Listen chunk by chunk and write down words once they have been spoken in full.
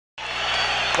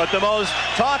But the most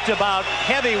talked about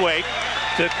heavyweight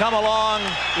to come along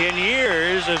in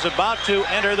years is about to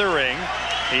enter the ring.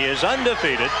 He is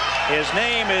undefeated. His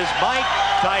name is Mike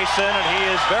Tyson, and he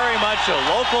is very much a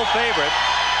local favorite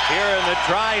here in the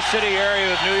Tri-City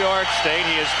area of New York State.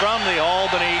 He is from the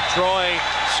Albany, Troy,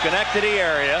 Schenectady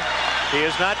area. He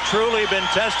has not truly been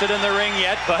tested in the ring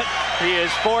yet, but he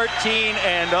is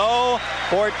 14-0,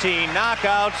 14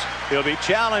 knockouts. He'll be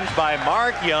challenged by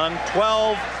Mark Young,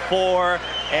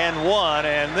 12-4-1,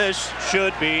 and this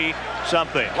should be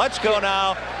something. Let's go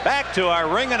now back to our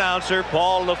ring announcer,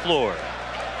 Paul LaFleur.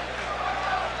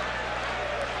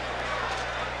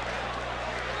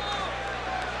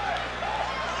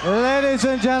 Ladies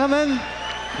and gentlemen,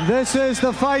 this is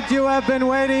the fight you have been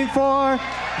waiting for,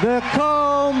 the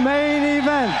co-main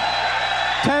event.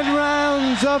 10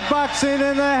 rounds of boxing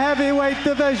in the heavyweight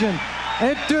division.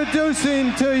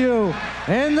 Introducing to you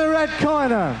in the red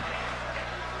corner,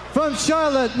 from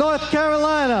Charlotte, North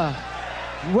Carolina,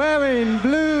 wearing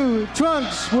blue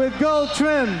trunks with gold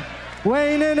trim,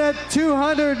 weighing in at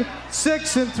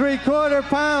 206 3/4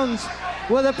 pounds,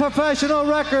 with a professional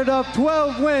record of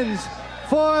 12 wins,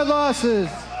 4 losses.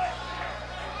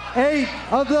 8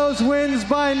 of those wins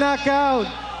by knockout,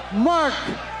 Mark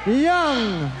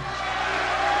Young.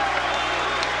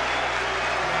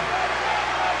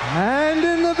 And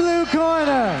in the blue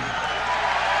corner,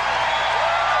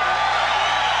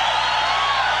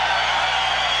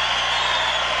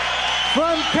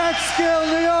 from Catskill,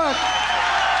 New York,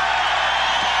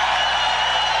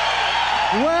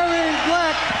 wearing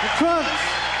black trunks,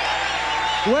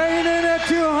 weighing in at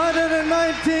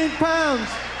 219 pounds,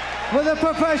 with a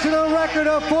professional record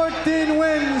of 14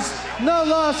 wins, no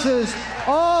losses,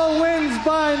 all wins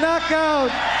by knockout,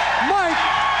 Mike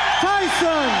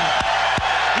Tyson.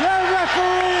 Your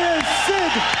referee is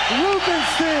Sid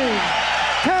Rubenstein.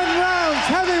 10 rounds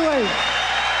heavyweight.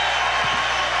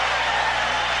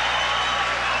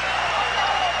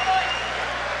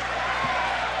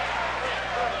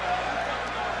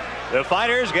 The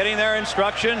fighters getting their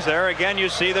instructions. There again you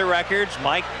see the records.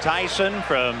 Mike Tyson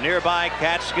from nearby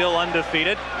Catskill,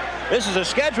 undefeated. This is a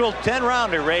scheduled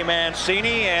 10-rounder, Ray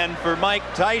Mancini, and for Mike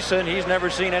Tyson, he's never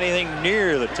seen anything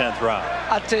near the 10th round.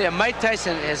 I'll tell you, Mike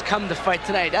Tyson has come to fight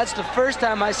tonight. That's the first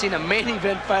time I've seen a main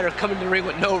event fighter come in the ring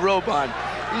with no robe on.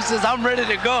 He says, I'm ready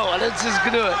to go. Let's just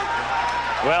do it.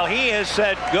 Well, he has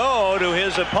said go to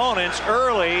his opponents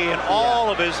early in all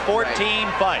of his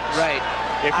 14 fights. Right.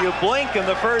 If you blink in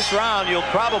the first round, you'll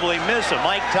probably miss a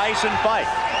Mike Tyson fight.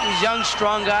 He's a young,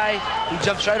 strong guy. He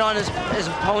jumps right on his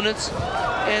opponents.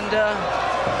 And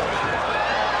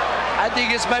I think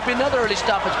this might be another early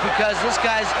stoppage because this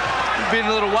guy's being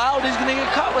a little wild. He's going to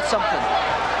get caught with something.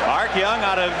 Mark Young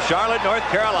out of Charlotte, North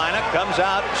Carolina, comes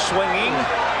out swinging.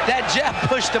 That jab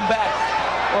pushed him back.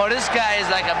 Oh, this guy is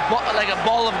like a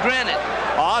ball of granite.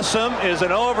 Awesome is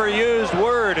an overused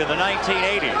word in the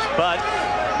 1980s, but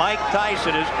Mike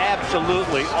Tyson is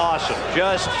absolutely awesome.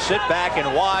 Just sit back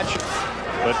and watch,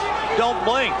 but don't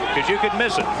blink because you could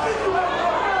miss it.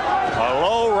 A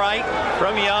low right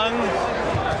from Young.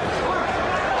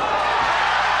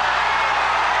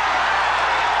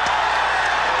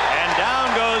 And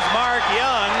down goes Mark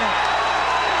Young.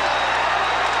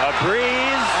 A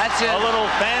breeze. That's it. A little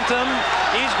phantom.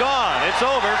 He's gone. It's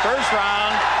over. First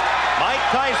round. Mike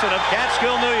Tyson of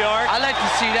Catskill, New York. I like to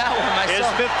see that one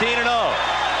myself. Is 15-0.